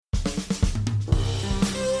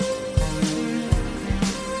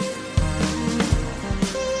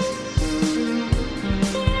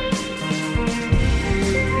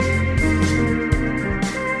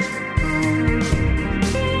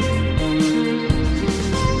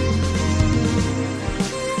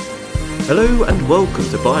Hello and welcome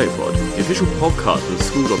to Biopod, the official podcast of the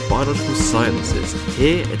School of Biological Sciences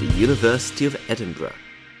here at the University of Edinburgh.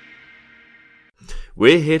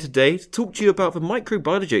 We're here today to talk to you about the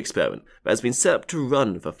microbiology experiment that has been set up to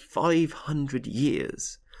run for 500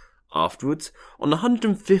 years. Afterwards, on the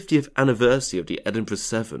 150th anniversary of the Edinburgh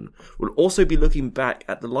 7, we'll also be looking back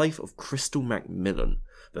at the life of Crystal Macmillan,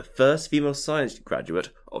 the first female science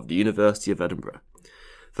graduate of the University of Edinburgh.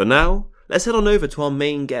 For now, let's head on over to our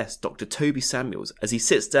main guest, Dr. Toby Samuels, as he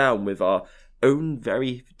sits down with our own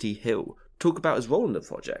Verity Hill to talk about his role in the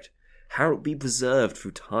project, how it will be preserved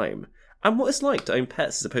through time, and what it's like to own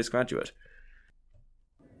pets as a postgraduate.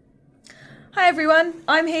 Hi everyone,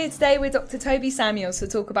 I'm here today with Dr. Toby Samuels to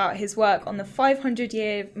talk about his work on the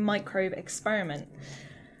 500-year microbe experiment.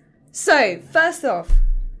 So, first off,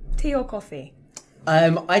 tea or coffee?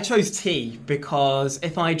 I chose tea because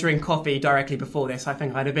if I drink coffee directly before this, I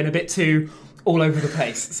think I'd have been a bit too all over the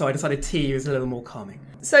place. So I decided tea was a little more calming.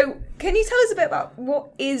 So can you tell us a bit about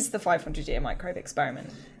what is the 500-year microbe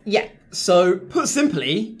experiment? Yeah. So put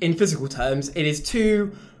simply, in physical terms, it is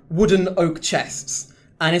two wooden oak chests.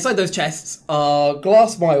 And inside those chests are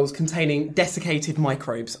glass vials containing desiccated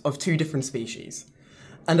microbes of two different species.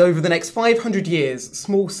 And over the next 500 years,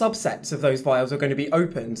 small subsets of those vials are going to be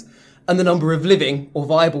opened, and the number of living or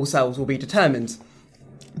viable cells will be determined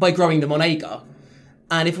by growing them on agar.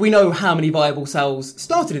 And if we know how many viable cells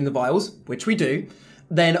started in the vials, which we do,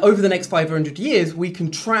 then over the next 500 years, we can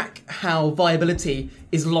track how viability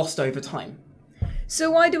is lost over time. So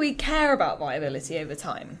why do we care about viability over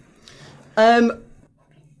time?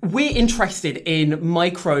 We're interested in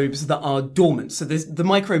microbes that are dormant. So the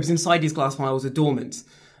microbes inside these glass vials are dormant.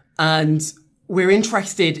 And we're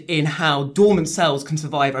interested in how dormant cells can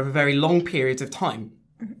survive over very long periods of time.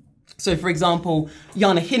 Mm-hmm. So, for example,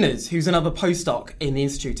 Jana Hinners, who's another postdoc in the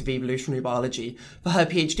Institute of Evolutionary Biology, for her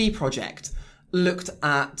PhD project, looked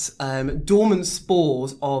at dormant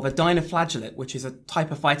spores of a dinoflagellate, which is a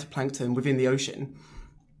type of phytoplankton within the ocean.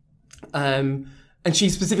 And she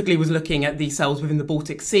specifically was looking at these cells within the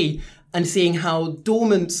Baltic Sea and seeing how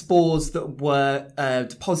dormant spores that were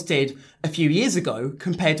deposited a few years ago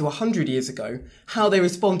compared to 100 years ago, how they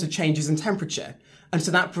respond to changes in temperature. And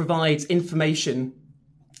so that provides information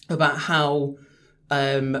about how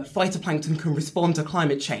phytoplankton can respond to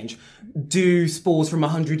climate change. Do spores from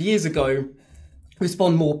 100 years ago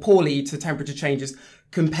respond more poorly to temperature changes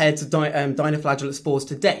compared to dinoflagellate spores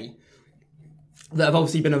today that have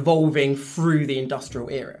obviously been evolving through the industrial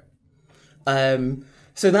era?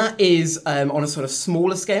 So that is on a sort of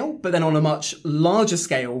smaller scale, but then on a much larger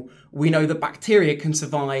scale, we know that bacteria can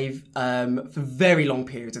survive for very long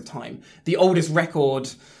periods of time. The oldest record,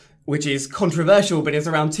 which is controversial, but is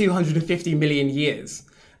around 250 million years.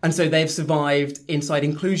 And so they've survived inside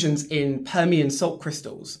inclusions in Permian salt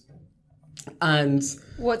crystals. And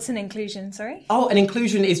what's an inclusion, sorry? Oh, an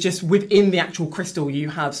inclusion is just within the actual crystal, you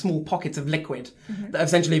have small pockets of liquid that have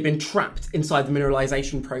essentially been trapped inside the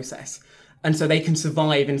mineralization process. And so they can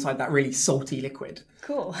survive inside that really salty liquid.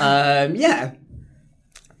 Cool. Yeah.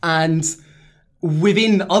 And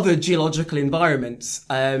within other geological environments,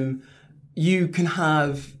 you can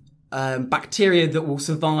have bacteria that will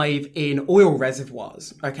survive in oil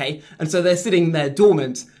reservoirs, okay? And so they're sitting there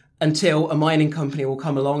dormant until a mining company will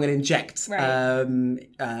come along and inject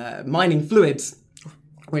mining fluids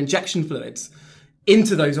or injection fluids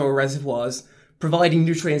into those oil reservoirs, providing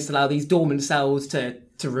nutrients to allow these dormant cells to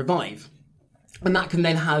revive. And that can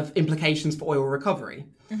then have implications for oil recovery.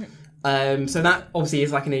 Mm-hmm. So that obviously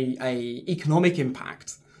is like an economic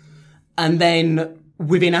impact. And then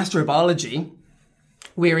within astrobiology,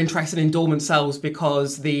 we're interested in dormant cells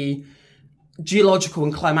because the geological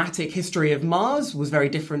and climatic history of Mars was very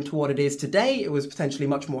different to what it is today. It was potentially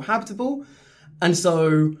much more habitable. And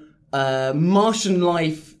so Martian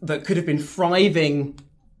life that could have been thriving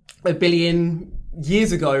 1 billion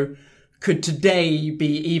years ago could today be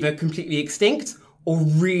either completely extinct or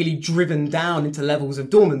really driven down into levels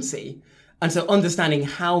of dormancy. And so understanding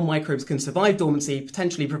how microbes can survive dormancy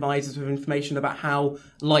potentially provides us with information about how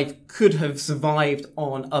life could have survived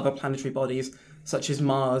on other planetary bodies, such as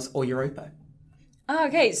Mars or Europa.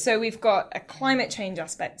 Okay, so we've got a climate change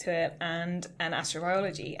aspect to it and an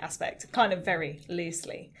astrobiology aspect, kind of very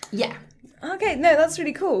loosely. Yeah. Okay, no, that's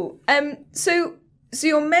really cool. So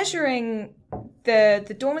you're measuring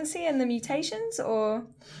the dormancy and the mutations, or?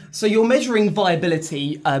 So you're measuring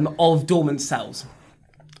viability of dormant cells.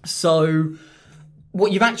 So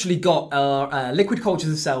what you've actually got are liquid cultures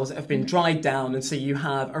of cells that have been dried down, and so you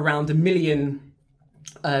have around 1 million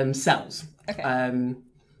cells. Okay.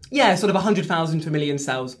 Sort of 100,000 to 1 million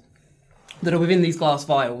cells that are within these glass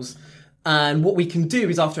vials. And what we can do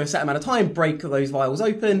is, after a set amount of time, break those vials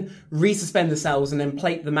open, resuspend the cells, and then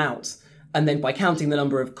plate them out. And then by counting the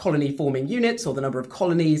number of colony-forming units or the number of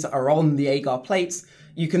colonies that are on the agar plates,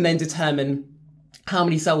 you can then determine how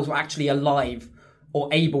many cells were actually alive or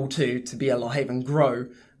able to be alive and grow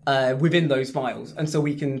within those vials. And so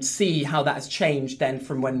we can see how that has changed then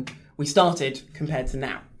from when we started compared to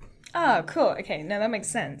now. Oh, cool. Okay, no, that makes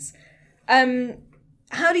sense.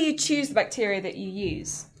 How do you choose the bacteria that you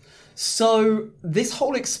use? So this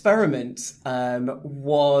whole experiment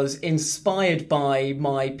was inspired by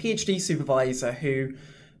my PhD supervisor, who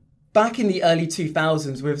back in the early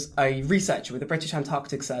 2000s was a researcher with the British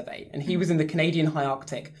Antarctic Survey, and he was in the Canadian High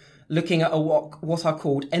Arctic looking at what are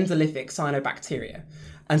called endolithic cyanobacteria.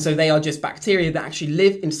 And so they are just bacteria that actually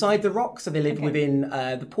live inside the rock, so they live within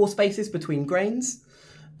the pore spaces between grains.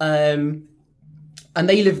 And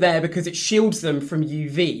they live there because it shields them from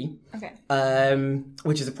UV,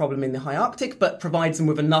 which is a problem in the high Arctic, but provides them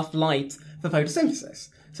with enough light for photosynthesis.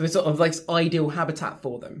 So it's sort of like ideal habitat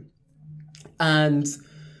for them. And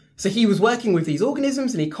so he was working with these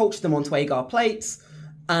organisms and he cultured them onto agar plates.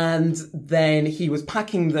 And then he was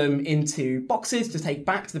packing them into boxes to take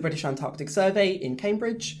back to the British Antarctic Survey in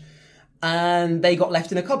Cambridge. And they got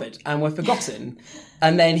left in a cupboard and were forgotten.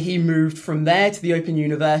 And then he moved from there to the Open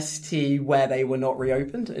University, where they were not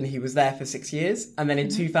reopened, and he was there for 6 years. And then in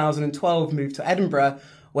 2012 moved to Edinburgh,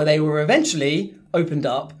 where they were eventually opened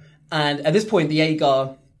up. And at this point, the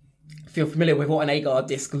agar, if you're familiar with what an agar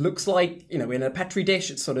disc looks like, you know, in a Petri dish,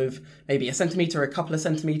 it's sort of maybe a centimetre, a couple of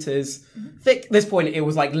centimetres thick. At this point, it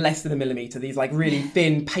was like less than a millimetre, these like really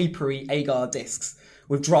thin, papery agar discs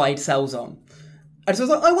with dried cells on. And so I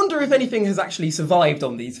was like, I wonder if anything has actually survived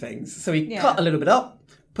on these things. So he cut a little bit up,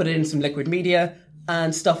 put it in some liquid media,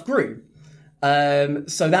 and stuff grew.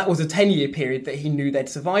 So that was a 10-year period that he knew they'd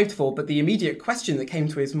survived for. But the immediate question that came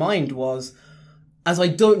to his mind was, as I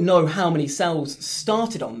don't know how many cells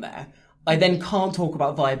started on there, I then can't talk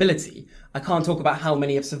about viability. I can't talk about how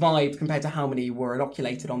many have survived compared to how many were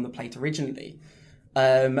inoculated on the plate originally.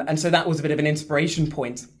 And so that was a bit of an inspiration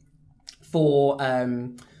point for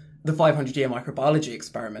the 500-year microbiology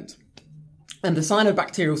experiment. And the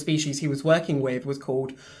cyanobacterial species he was working with was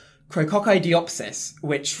called Crococcidiopsis,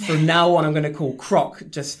 which from now on I'm going to call Croc,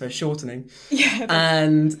 just for shortening.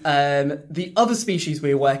 And the other species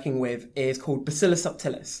we were working with is called Bacillus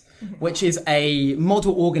subtilis, which is a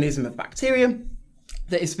model organism of bacteria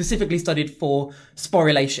that is specifically studied for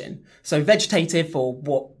sporulation. So vegetative, or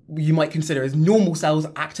what you might consider as normal cells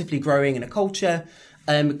actively growing in a culture,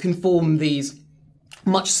 can form these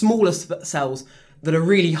much smaller cells that are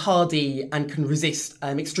really hardy and can resist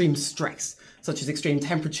extreme stress, such as extreme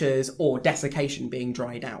temperatures or desiccation, being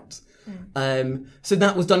dried out. So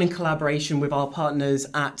that was done in collaboration with our partners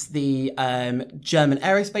at the German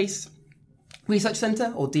Aerospace Research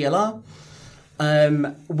Centre, or DLR,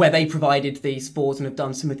 where they provided the spores and have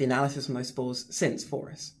done some of the analysis on those spores since for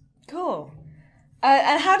us. Cool.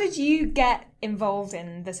 And how did you get involved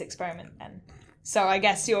in this experiment then? So I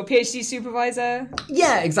guess you're a PhD supervisor?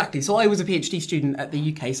 Yeah, exactly. So I was a PhD student at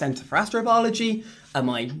the UK Centre for Astrobiology, and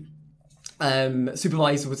my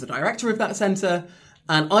supervisor was the director of that centre,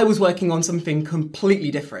 and I was working on something completely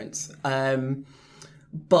different.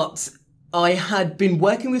 But I had been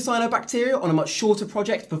working with cyanobacteria on a much shorter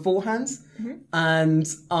project beforehand, and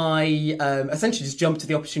I essentially just jumped to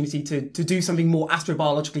the opportunity to do something more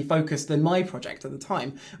astrobiologically focused than my project at the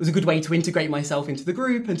time. It was a good way to integrate myself into the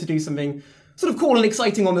group and to do something sort of cool and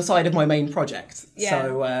exciting on the side of my main project. Yeah.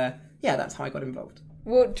 So, that's how I got involved.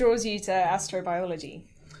 What draws you to astrobiology?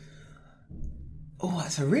 Oh,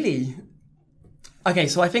 that's a really... Okay,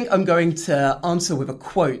 so I think I'm going to answer with a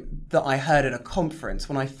quote that I heard at a conference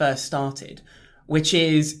when I first started, which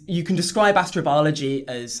is, you can describe astrobiology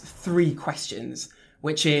as 3 questions,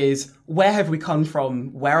 which is, where have we come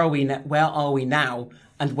from, where are we now,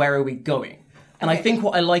 and where are we going? And I think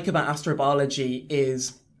what I like about astrobiology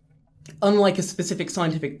is, unlike a specific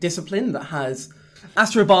scientific discipline that has...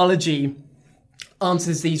 Astrobiology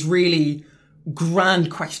answers these really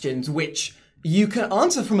grand questions, which you can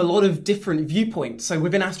answer from a lot of different viewpoints. So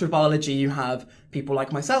within astrobiology, you have people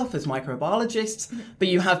like myself as microbiologists, but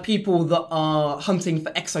you have people that are hunting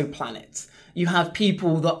for exoplanets. You have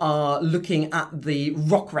people that are looking at the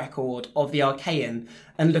rock record of the Archean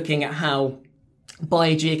and looking at how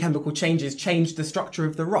biogeochemical changes change the structure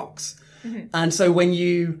of the rocks. And so when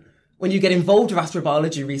you get involved with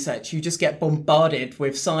astrobiology research, you just get bombarded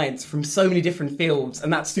with science from so many different fields,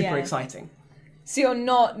 and that's super exciting. So you're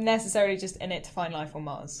not necessarily just in it to find life on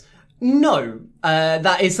Mars? No,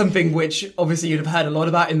 that is something which obviously you'd have heard a lot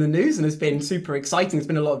about in the news and has been super exciting. There's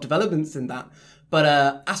been a lot of developments in that.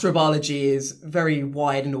 But astrobiology is very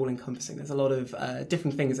wide and all-encompassing. There's a lot of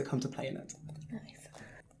different things that come to play in it. Nice.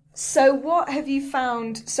 So what have you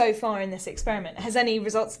found so far in this experiment? Has any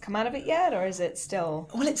results come out of it yet, or is it still...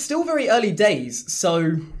 Well, it's still very early days.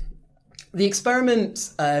 So the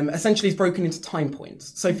experiment essentially is broken into time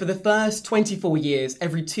points. So for the first 24 years,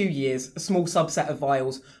 every 2 years, a small subset of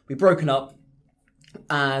vials will be broken up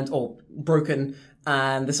and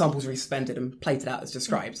the samples re-suspended and plated out as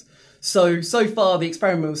described. So far the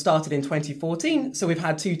experiment was started in 2014, so we've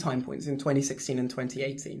had 2 time points in 2016 and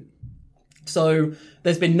 2018. So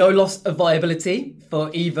there's been no loss of viability for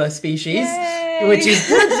either species, Yay! which is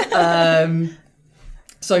good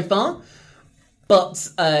so far. But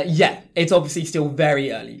it's obviously still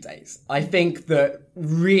very early days. I think that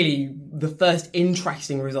really the first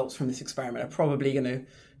interesting results from this experiment are probably going to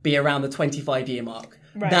be around the 25-year mark.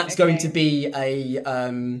 Right, That's going to be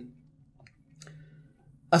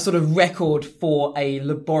a sort of record for a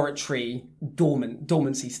laboratory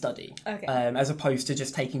dormancy study, as opposed to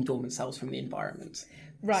just taking dormant cells from the environment.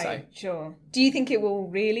 Right, sure. Do you think it will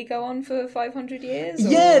really go on for 500 years? Or?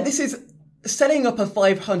 Yeah, this is... Setting up a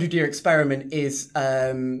 500-year experiment is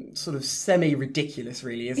sort of semi-ridiculous,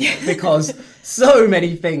 really, isn't it? Because so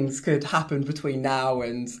many things could happen between now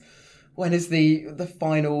and... When is the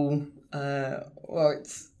final...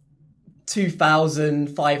 it's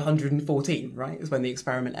 2514, right, is when the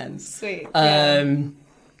experiment ends. Sweet. But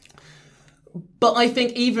I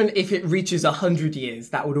think even if it reaches 100 years,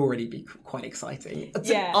 that would already be quite exciting.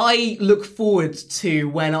 Yeah. I look forward to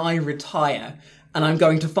when I retire and I'm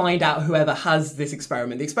going to find out whoever has this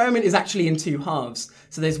experiment. The experiment is actually in 2 halves.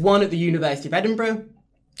 So there's one at the University of Edinburgh,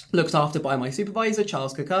 looked after by my supervisor,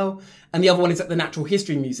 Charles Cocao, and the other one is at the Natural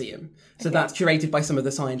History Museum. So that's curated by some of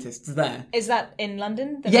the scientists there. Is that in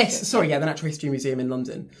London? The Natural History Museum in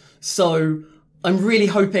London. So I'm really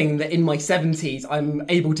hoping that in my 70s, I'm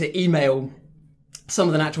able to email some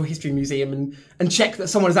of the Natural History Museum and check that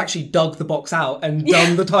someone has actually dug the box out and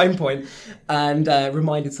done the time point and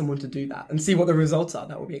reminded someone to do that and see what the results are.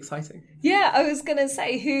 That would be exciting. Yeah, I was going to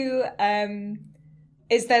say, who...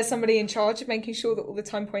 is there somebody in charge of making sure that all the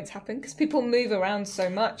time points happen? Because people move around so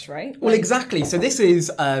much, right? Well, exactly. So this is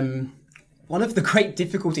one of the great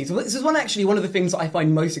difficulties. Well, this is one of the things that I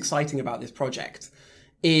find most exciting about this project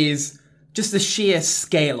is just the sheer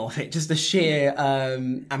scale of it, just the sheer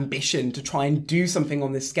ambition to try and do something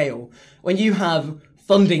on this scale. When you have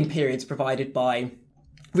funding periods provided by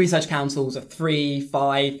research councils of 3,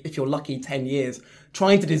 5, if you're lucky, 10 years,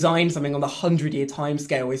 trying to design something on the 100-year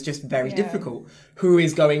timescale is just very difficult. Who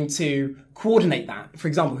is going to coordinate that? For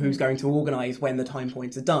example, who's going to organise when the time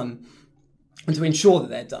points are done and to ensure that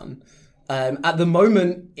they're done? At the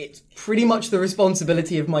moment, it's pretty much the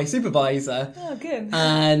responsibility of my supervisor. Oh, good.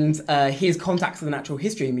 And his contacts to the Natural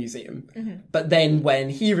History Museum. Mm-hmm. But then when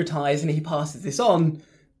he retires and he passes this on,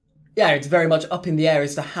 it's very much up in the air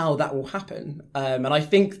as to how that will happen. And I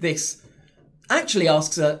think this actually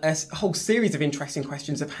asks a whole series of interesting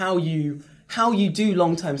questions of how you do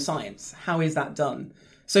long-term science. How is that done?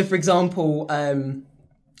 So, for example,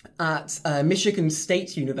 at Michigan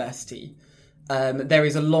State University, there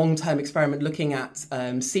is a long-term experiment looking at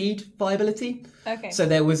seed viability. Okay. So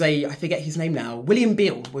there was I forget his name now, William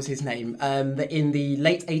Beale was his name, that in the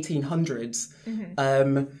late 1800s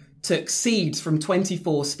took seeds from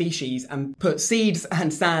 24 species and put seeds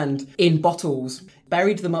and sand in bottles,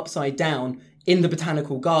 buried them upside down in the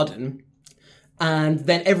botanical garden. And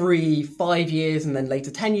then every 5 years and then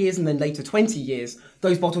later 10 years and then later 20 years,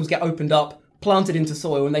 those bottles get opened up, planted into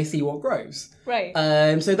soil, and they see what grows. Right.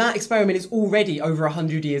 So that experiment is already over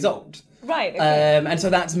 100 years old. Right. Okay. And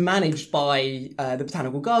so that's managed by the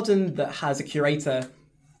Botanical Garden that has a curator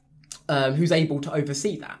who's able to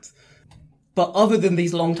oversee that. But other than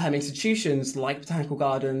these long-term institutions like Botanical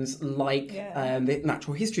Gardens, like the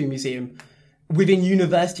Natural History Museum, within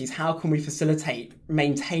universities, how can we facilitate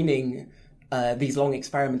maintaining these long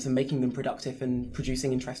experiments and making them productive and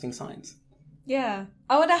producing interesting science? Yeah.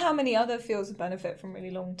 I wonder how many other fields would benefit from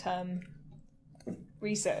really long-term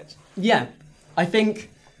research. Yeah. I think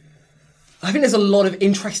there's a lot of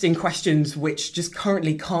interesting questions which just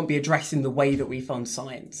currently can't be addressed in the way that we fund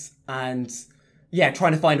science. And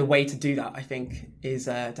trying to find a way to do that, I think, is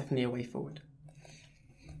definitely a way forward.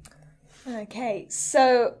 Okay.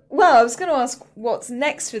 So, I was going to ask what's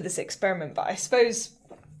next for this experiment, but I suppose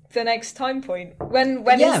the next time point, when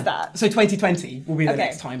is that? So 2020 will be the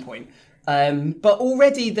next time point. But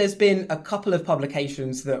already there's been a couple of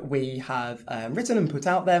publications that we have written and put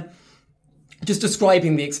out there just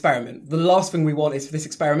describing the experiment. The last thing we want is for this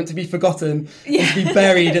experiment to be forgotten and to be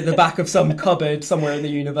buried at the back of some cupboard somewhere in the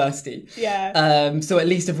university. Yeah. So at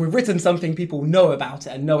least if we've written something, people know about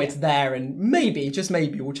it and know it's there, and maybe, just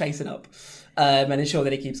maybe, we'll chase it up and ensure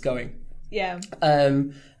that it keeps going. Yeah.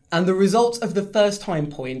 And the results of the first time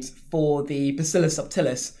point for the Bacillus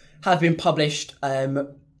subtilis have been published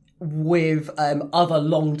with other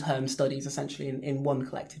long-term studies, essentially, in one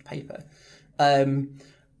collected paper.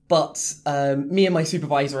 But me and my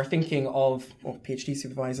supervisor are thinking of, or PhD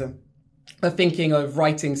supervisor, are thinking of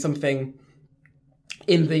writing something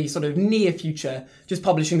in the sort of near future, just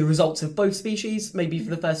publishing the results of both species, maybe for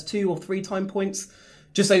the first 2 or 3 time points,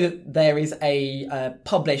 just so that there is a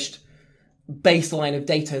published baseline of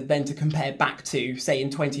data then to compare back to, say, in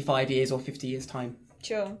 25 years or 50 years' time.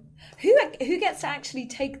 Sure. Who gets to actually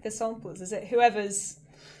take the samples? Is it whoever's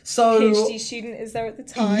So, PhD student is there at the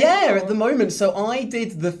time? yeah, or- at the moment. So I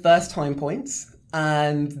did the first time points,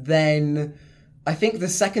 and then I think the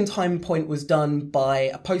second time point was done by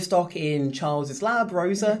a postdoc in Charles's lab,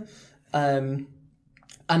 Rosa, and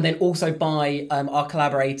then also by our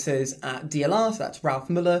collaborators at DLR, so that's Ralph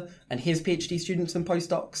Muller and his PhD students and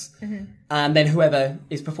postdocs, and then whoever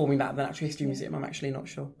is performing that at the Natural History Museum. I'm actually not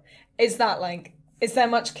sure. Is that like? Is there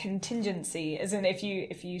much contingency? As in, if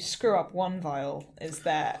you screw up one vial, is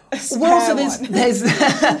there a spare Well, so one? there's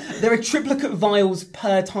there are triplicate vials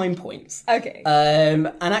per time point. Okay.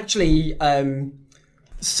 And actually,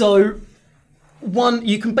 so one,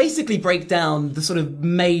 you can basically break down the sort of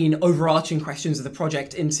main overarching questions of the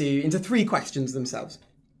project into 3 questions themselves.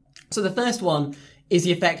 So the first one is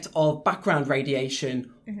the effect of background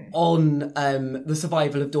radiation on the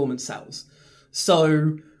survival of dormant cells.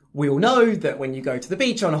 So we all know that when you go to the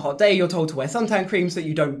beach on a hot day, you're told to wear suntan cream so that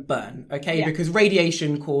you don't burn, okay? Yeah. Because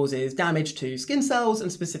radiation causes damage to skin cells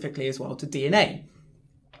and specifically as well to DNA.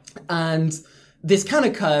 And this can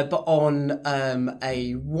occur, but on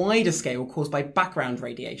a wider scale caused by background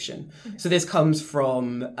radiation. So this comes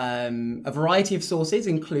from a variety of sources,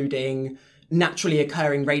 including naturally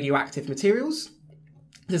occurring radioactive materials.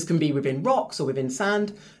 This can be within rocks or within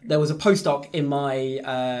sand. There was a postdoc in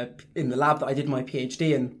my in the lab that I did my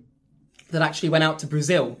PhD in that actually went out to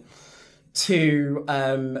Brazil to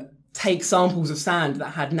take samples of sand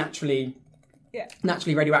that had naturally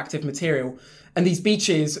radioactive material. And these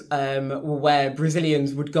beaches were where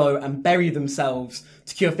Brazilians would go and bury themselves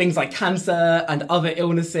to cure things like cancer and other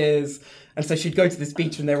illnesses. And so she'd go to this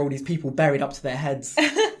beach and there were all these people buried up to their heads,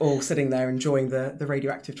 all sitting there enjoying the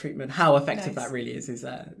radioactive treatment. How effective that really is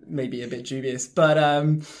maybe a bit dubious. But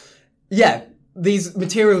yeah, these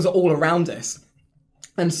materials are all around us.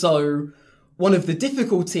 And so one of the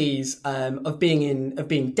difficulties of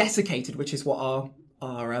being desiccated, which is what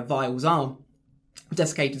our vials are,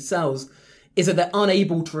 desiccated cells, is that they're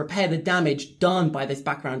unable to repair the damage done by this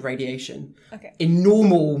background radiation. Okay. In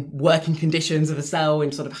normal working conditions of a cell,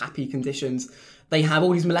 in sort of happy conditions, they have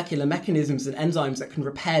all these molecular mechanisms and enzymes that can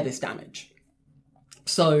repair this damage.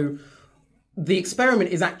 So the experiment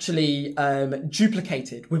is actually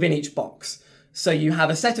duplicated within each box. So you have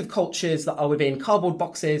a set of cultures that are within cardboard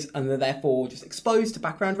boxes and they're therefore just exposed to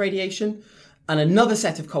background radiation, and another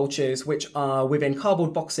set of cultures which are within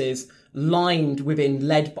cardboard boxes lined within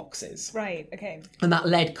lead boxes. Right, okay. And that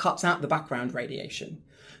lead cuts out the background radiation.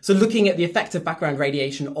 So looking at the effect of background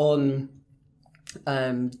radiation on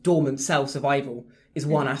dormant cell survival is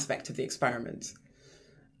one aspect of the experiment.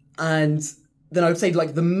 And then I would say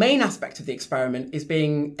like the main aspect of the experiment is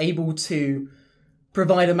being able to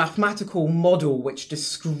provide a mathematical model which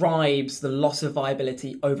describes the loss of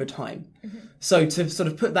viability over time. So to sort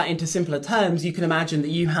of put that into simpler terms, you can imagine that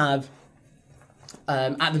you have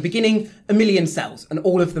at the beginning, 1 million cells, and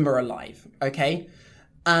all of them are alive, okay?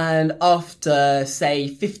 And after, say,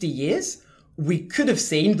 50 years, we could have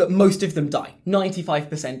seen that most of them die.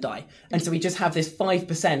 95% die. And so we just have this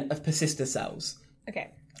 5% of persister cells.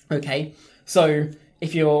 Okay? So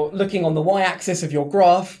if you're looking on the y-axis of your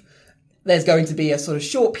graph, there's going to be a sort of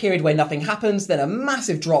short period where nothing happens, then a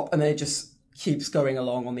massive drop, and then it just keeps going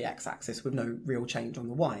along on the x-axis with no real change on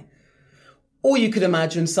the y. Or you could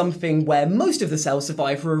imagine something where most of the cells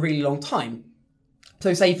survive for a really long time.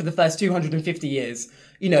 So say for the first 250 years,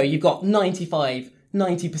 you've got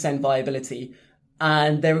 90% viability,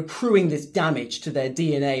 and they're accruing this damage to their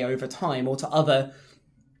DNA over time or to other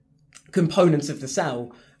components of the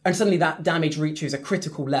cell. And suddenly that damage reaches a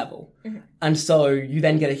critical level. And so you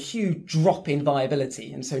then get a huge drop in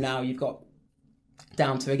viability. And so now you've got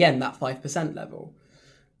down to, again, that 5% level.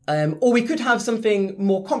 Or we could have something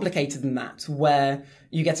more complicated than that, where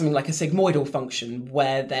you get something like a sigmoidal function,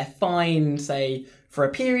 where they're fine, say, for a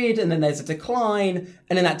period, and then there's a decline,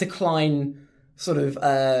 and then that decline sort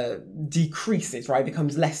of decreases, right?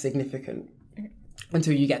 Becomes less significant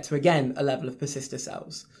until you get to, again, a level of persister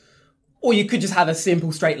cells. Or you could just have a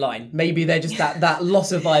simple straight line. Maybe they're just that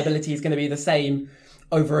loss of viability is going to be the same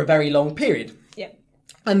over a very long period. Yeah.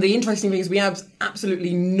 And the interesting thing is we have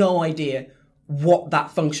absolutely no idea what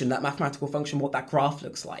that function, that mathematical function, what that graph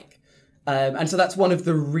looks like. And so that's one of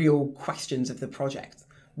the real questions of the project.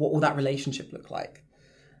 What will that relationship look like?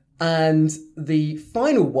 And the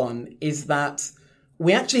final one is that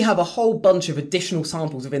we actually have a whole bunch of additional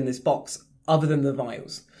samples within this box other than the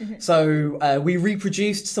vials. Mm-hmm. So we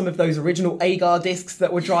reproduced some of those original agar discs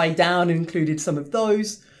that were dried down and included some of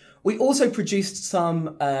those. We also produced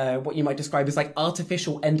some, what you might describe as like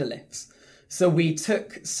artificial endoliths. So we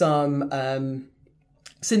took some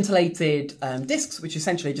scintillated discs, which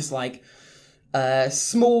essentially just like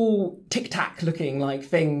small tic-tac looking like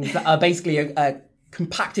things that are basically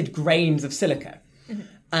compacted grains of silica. Mm-hmm.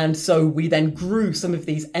 And so we then grew some of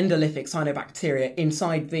these endolithic cyanobacteria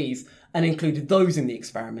inside these and included those in the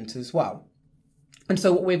experiment as well. And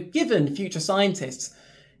so what we've given future scientists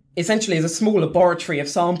essentially is a small laboratory of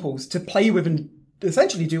samples to play with and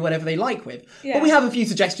essentially do whatever they like with. Yeah. But we have a few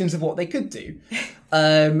suggestions of what they could do.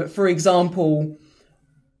 For example,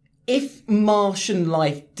 if Martian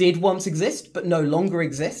life did once exist but no longer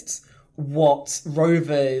exists, what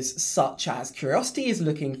rovers such as Curiosity is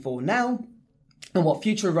looking for now, and what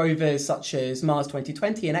future rovers such as Mars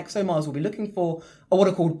 2020 and ExoMars will be looking for, are what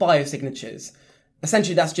are called biosignatures.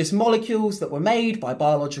 Essentially, that's just molecules that were made by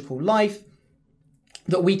biological life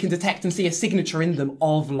that we can detect and see a signature in them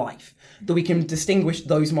of life, that we can distinguish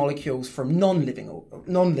those molecules from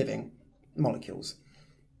non-living molecules.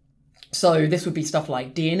 So this would be stuff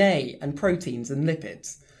like DNA and proteins and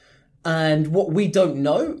lipids. And what we don't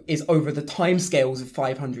know is over the timescales of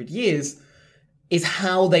 500 years is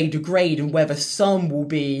how they degrade and whether some will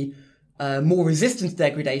be more resistant to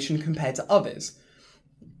degradation compared to others.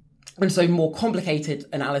 And so more complicated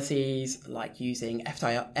analyses like using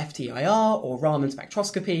FTIR or Raman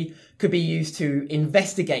spectroscopy could be used to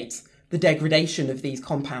investigate the degradation of these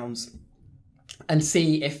compounds and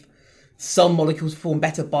see if some molecules form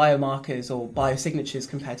better biomarkers or biosignatures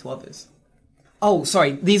compared to others. Oh,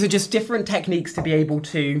 sorry, these are just different techniques to be able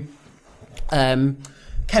to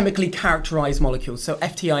chemically characterize molecules. So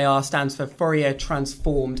FTIR stands for Fourier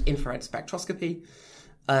Transformed Infrared Spectroscopy.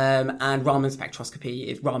 And Raman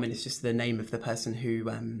spectroscopy, Raman is just the name of the person who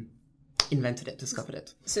invented it, discovered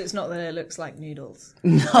it. So it's not that it looks like noodles?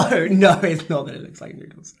 No, it's not that it looks like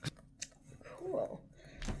noodles. Cool.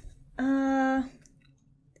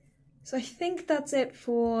 So I think that's it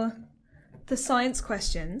for the science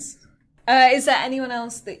questions. Is there anyone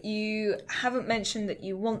else that you haven't mentioned that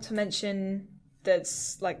you want to mention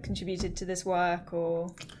that's like contributed to this work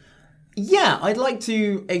or... Yeah, I'd like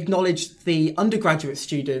to acknowledge the undergraduate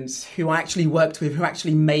students who I actually worked with, who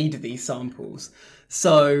actually made these samples.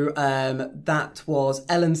 So that was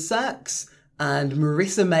Ellen Sirks and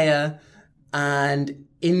Marissa Mayer and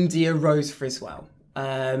India Rose Friswell.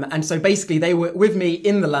 And so basically they were with me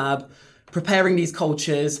in the lab, preparing these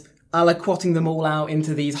cultures, aliquoting them all out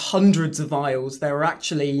into these hundreds of vials. There were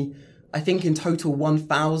actually, I think in total,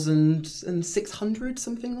 1,600,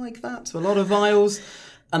 something like that. So a lot of vials.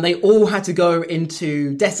 And they all had to go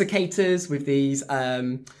into desiccators with these,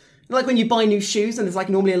 like when you buy new shoes and there's like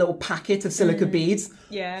normally a little packet of silica beads.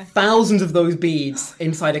 Yeah. Thousands of those beads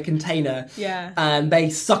inside a container. Yeah. And they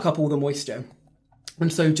suck up all the moisture.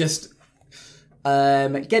 And so just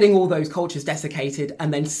getting all those cultures desiccated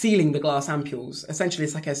and then sealing the glass ampules. Essentially,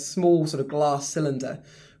 it's like a small sort of glass cylinder,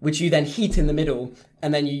 which you then heat in the middle.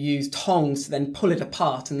 And then you use tongs to then pull it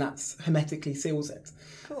apart and that hermetically seals it.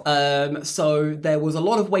 Cool. So there was a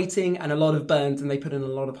lot of waiting and a lot of burns and they put in a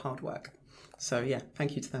lot of hard work. So yeah,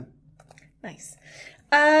 thank you to them. Nice.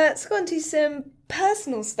 Let's go on to some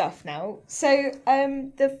personal stuff now. So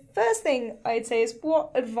the first thing I'd say is,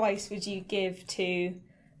 what advice would you give to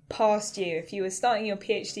past you if you were starting your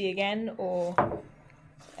PhD again, or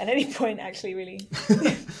at any point actually, really?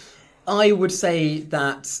 I would say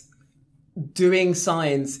that doing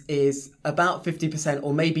science is about 50%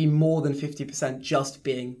 or maybe more than 50% just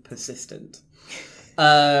being persistent.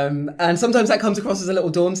 And sometimes that comes across as a little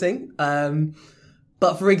daunting.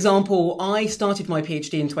 But for example, I started my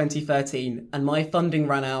PhD in 2013 and my funding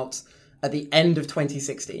ran out at the end of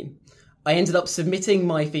 2016. I ended up submitting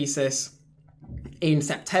my thesis in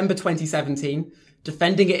September 2017,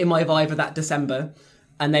 defending it in my Viva that December,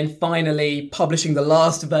 and then finally publishing the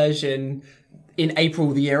last version in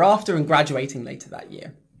April the year after and graduating later that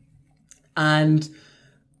year. And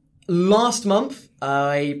Last month,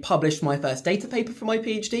 I published my first data paper for my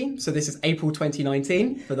PhD. So this is April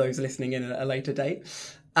 2019, for those listening in at a later date.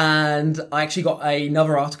 And I actually got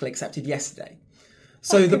another article accepted yesterday.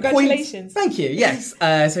 So congratulations. Thank you, yes.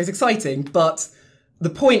 So it's exciting. But the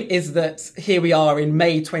point is that here we are in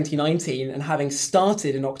May 2019, and having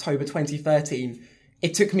started in October 2013,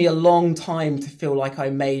 it took me a long time to feel like I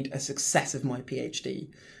made a success of my PhD.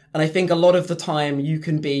 And I think a lot of the time you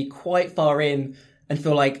can be quite far in and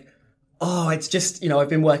feel like, oh, it's just, I've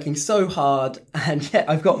been working so hard and yet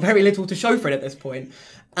I've got very little to show for it at this point.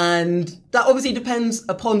 And that obviously depends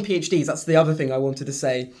upon PhDs. That's the other thing I wanted to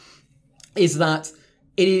say, is that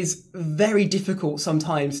it is very difficult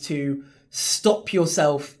sometimes to stop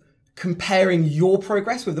yourself comparing your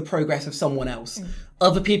progress with the progress of someone else.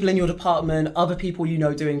 Other people in your department, other people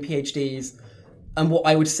doing PhDs. And what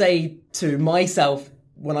I would say to myself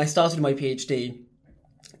when I started my PhD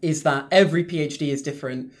is that every PhD is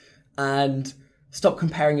different, and stop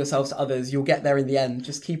comparing yourselves to others. You'll get there in the end.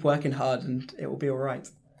 Just keep working hard and it will be all right.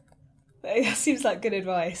 That seems like good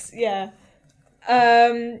advice. Yeah.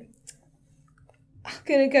 I'm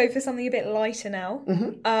going to go for something a bit lighter now.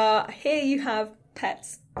 Here you have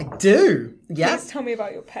pets. I do. Yeah. Please tell me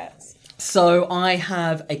about your pets. So I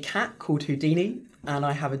have a cat called Houdini and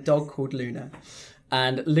I have a dog called Luna.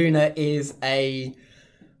 And Luna is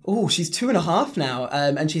she's 2.5 now,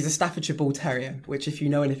 and she's a Staffordshire Bull Terrier, which if you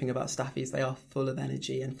know anything about Staffies, they are full of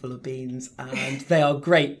energy and full of beans, and they are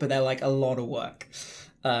great, but they're like a lot of work.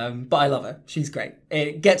 But I love her. She's great.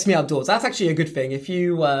 It gets me outdoors. That's actually a good thing. If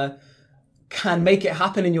you can make it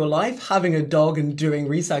happen in your life, having a dog and doing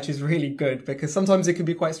research is really good, because sometimes it can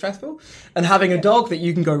be quite stressful. And having a dog that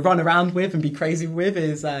you can go run around with and be crazy with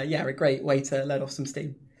is, a great way to let off some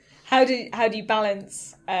steam. How do you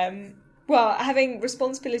balance, having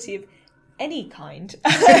responsibility of any kind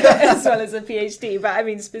as well as a PhD, but I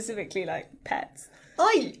mean specifically like pets?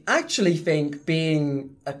 I actually think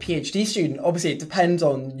being a PhD student, obviously it depends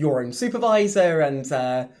on your own supervisor and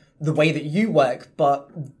the way that you work, but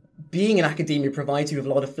being in academia provides you with a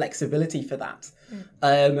lot of flexibility for that.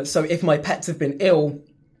 So if my pets have been ill,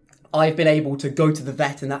 I've been able to go to the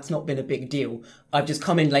vet and that's not been a big deal. I've just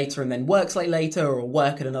come in later and then work slightly later or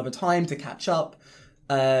work at another time to catch up.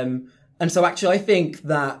 And so actually I think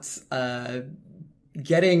that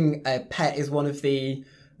getting a pet is one of the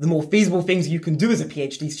more feasible things you can do as a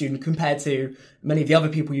PhD student compared to many of the other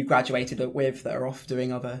people you graduated with that are off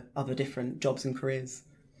doing other different jobs and careers.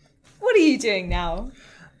 What are you doing now?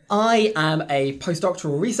 I am a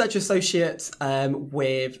postdoctoral research associate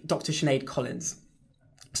with Dr. Sinead Collins.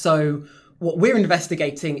 So what we're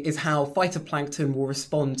investigating is how phytoplankton will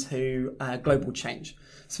respond to global change.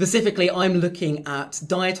 Specifically, I'm looking at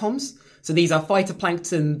diatoms. So these are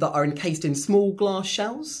phytoplankton that are encased in small glass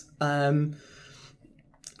shells. And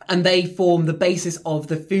they form the basis of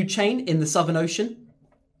the food chain in the Southern Ocean.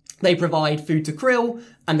 They provide food to krill,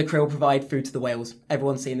 and the krill provide food to the whales.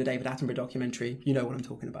 Everyone's seen the David Attenborough documentary. You know what I'm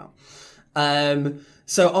talking about.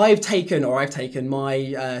 So I've taken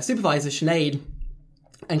my supervisor, Sinead,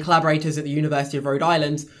 and collaborators at the University of Rhode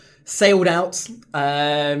Island sailed out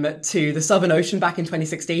to the Southern Ocean back in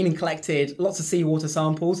 2016 and collected lots of seawater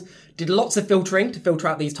samples, did lots of filtering to filter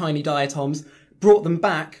out these tiny diatoms, brought them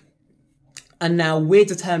back, and now we're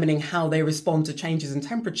determining how they respond to changes in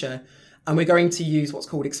temperature, and we're going to use what's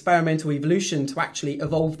called experimental evolution to actually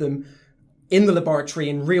evolve them in the laboratory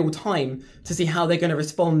in real time to see how they're going to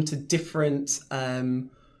respond to different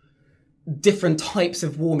types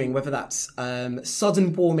of warming, whether that's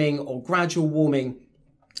sudden warming or gradual warming,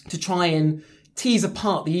 to try and tease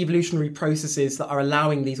apart the evolutionary processes that are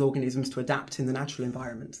allowing these organisms to adapt in the natural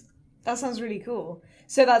environment. That sounds really cool.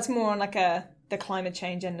 So that's more on like the climate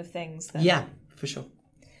change end of things then? Yeah, for sure.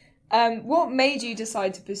 What made you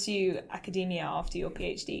decide to pursue academia after your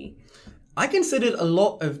PhD? I considered a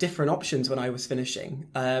lot of different options when I was finishing,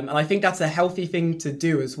 and I think that's a healthy thing to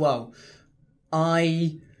do as well.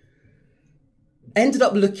 I ended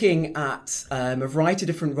up looking at a variety of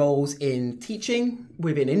different roles in teaching,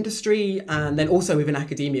 within industry, and then also within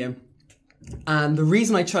academia. And the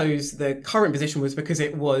reason I chose the current position was because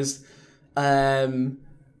it was, to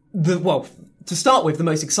start with, the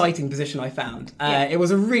most exciting position I found. It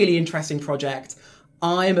was a really interesting project.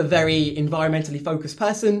 I'm a very environmentally focused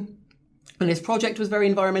person, and this project was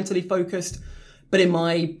very environmentally focused. But in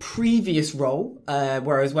my previous role,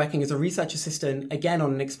 where I was working as a research assistant, again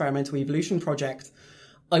on an experimental evolution project,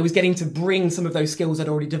 I was getting to bring some of those skills I'd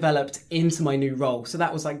already developed into my new role. So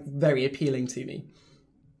that was like very appealing to me.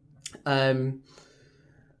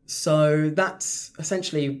 So that's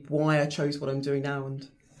essentially why I chose what I'm doing now. And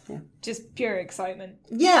yeah, just pure excitement.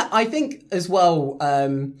 Yeah, I think as well,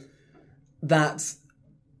 that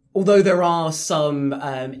although there are some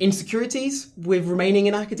insecurities with remaining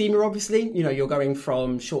in academia, obviously, you're going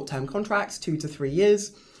from short-term contracts, 2 to 3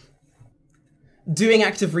 years, doing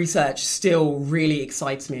active research still really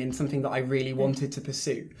excites me and something that I really wanted to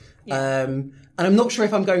pursue. Yeah. And I'm not sure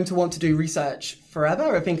if I'm going to want to do research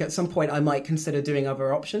forever. I think at some point I might consider doing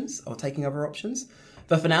other options or taking other options.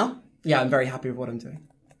 But for now, yeah, I'm very happy with what I'm doing.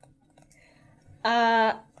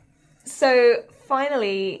 So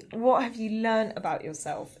finally, what have you learned about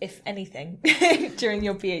yourself, if anything, during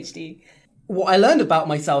your PhD? What I learned about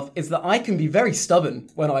myself is that I can be very stubborn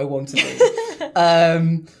when I want to be.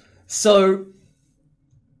 So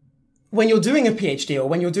when you're doing a PhD or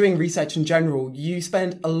when you're doing research in general, you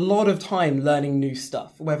spend a lot of time learning new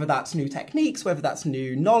stuff, whether that's new techniques, whether that's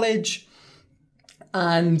new knowledge.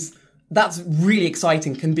 And that's really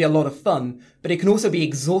exciting, can be a lot of fun, but it can also be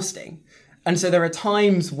exhausting. And so there are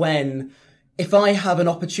times when if I have an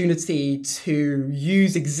opportunity to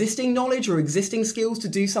use existing knowledge or existing skills to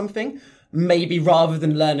do something, maybe rather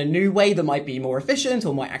than learn a new way that might be more efficient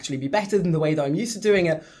or might actually be better than the way that I'm used to doing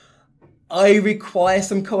it, I require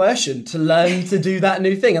some coercion to learn to do that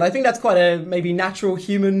new thing. And I think that's quite a maybe natural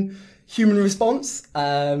human response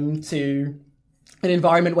to an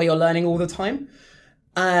environment where you're learning all the time.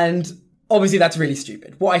 And obviously that's really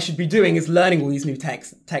stupid. What I should be doing is learning all these new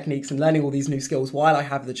techniques and learning all these new skills while I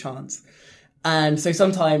have the chance. And so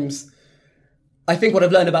sometimes I think what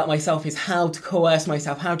I've learned about myself is how to coerce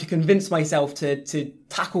myself, how to convince myself to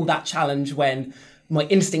tackle that challenge when my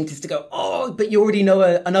instinct is to go, oh, but you already know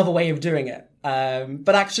another way of doing it.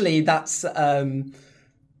 But actually that's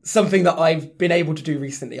something that I've been able to do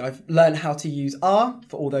recently. I've learned how to use R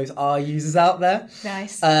for all those R users out there.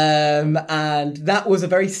 Nice. And that was a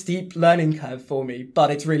very steep learning curve for me, but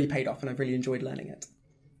it's really paid off and I've really enjoyed learning it.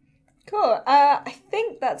 Cool. I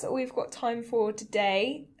think that's all we've got time for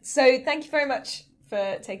today. So thank you very much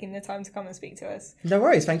for taking the time to come and speak to us. No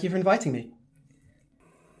worries. Thank you for inviting me.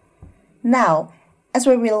 Now, as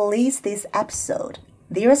we release this episode,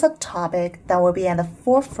 there is a topic that will be at the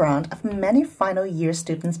forefront of many final year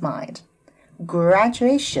students' mind: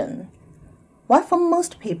 graduation. While for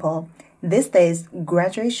most people, these days,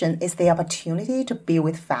 graduation is the opportunity to be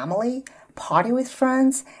with family, party with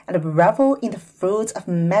friends, and revel in the fruits of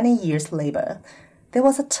many years' labor, there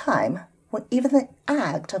was a time when even the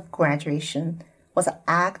act of graduation was an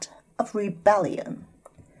act of rebellion.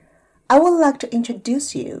 I would like to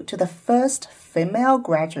introduce you to the first female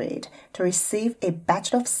graduate to receive a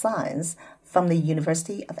Bachelor of Science from the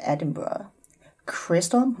University of Edinburgh,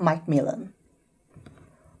 Crystal Macmillan.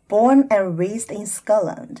 Born and raised in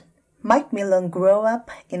Scotland, Macmillan grew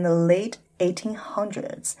up in the late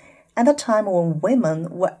 1800s, at a time when women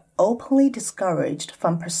were openly discouraged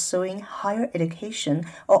from pursuing higher education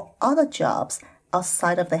or other jobs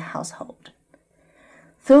outside of the household.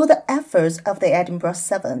 Through the efforts of the Edinburgh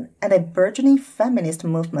Seven and a burgeoning feminist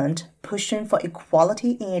movement pushing for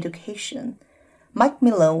equality in education,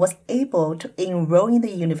 Macmillan was able to enroll in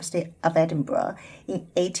the University of Edinburgh in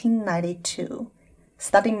 1892,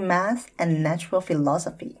 studying math and natural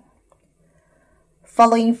philosophy.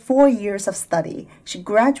 Following 4 years of study, she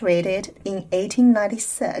graduated in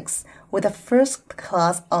 1896 with a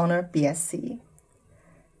first-class honor BSc.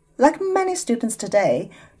 Like many students today,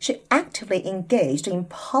 she actively engaged in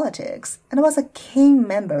politics and was a keen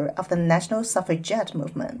member of the national suffragette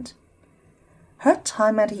movement. Her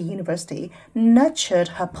time at the university nurtured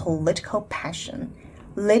her political passion,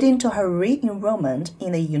 leading to her re-enrollment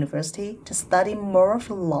in the university to study moral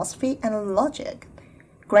philosophy and logic,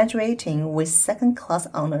 graduating with second-class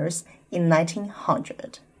honors in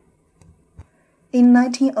 1900. In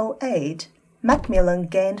 1908, Macmillan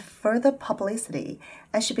gained further publicity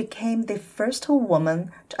as she became the first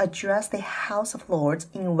woman to address the House of Lords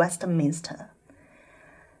in Westminster.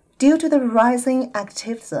 Due to the rising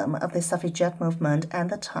activism of the suffragette movement at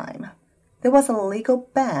the time, there was a legal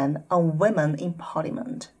ban on women in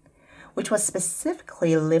Parliament, which was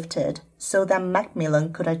specifically lifted so that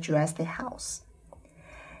Macmillan could address the House.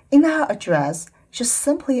 In her address, she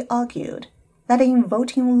simply argued that in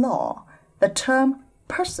voting law, the term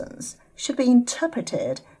persons should be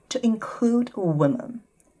interpreted to include women.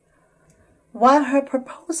 While her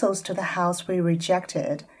proposals to the House were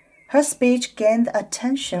rejected, her speech gained the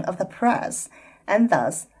attention of the press and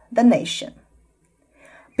thus the nation.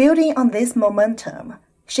 Building on this momentum,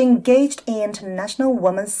 she engaged in international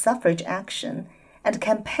women's suffrage action and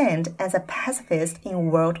campaigned as a pacifist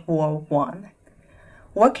in World War I,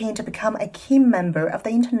 working to become a key member of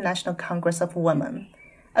the International Congress of Women,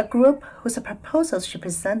 a group whose proposals she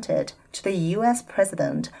presented to the U.S.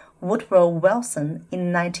 President Woodrow Wilson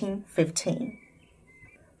in 1915.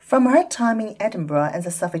 From her time in Edinburgh as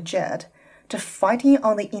a suffragette to fighting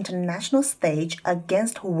on the international stage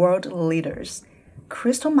against world leaders,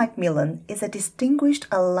 Crystal Macmillan is a distinguished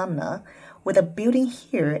alumna with a building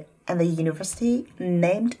here and the university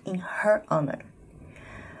named in her honor.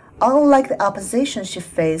 Unlike the opposition she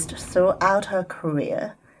faced throughout her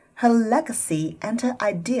career, her legacy and her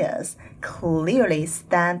ideas clearly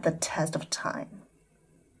stand the test of time.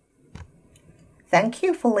 Thank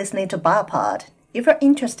you for listening to Biopod. If you're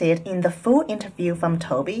interested in the full interview from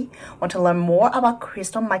Toby, want to learn more about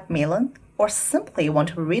Crystal Macmillan, or simply want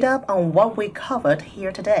to read up on what we covered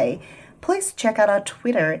here today, please check out our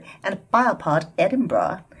Twitter and Biopod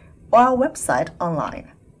Edinburgh or our website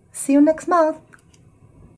online. See you next month!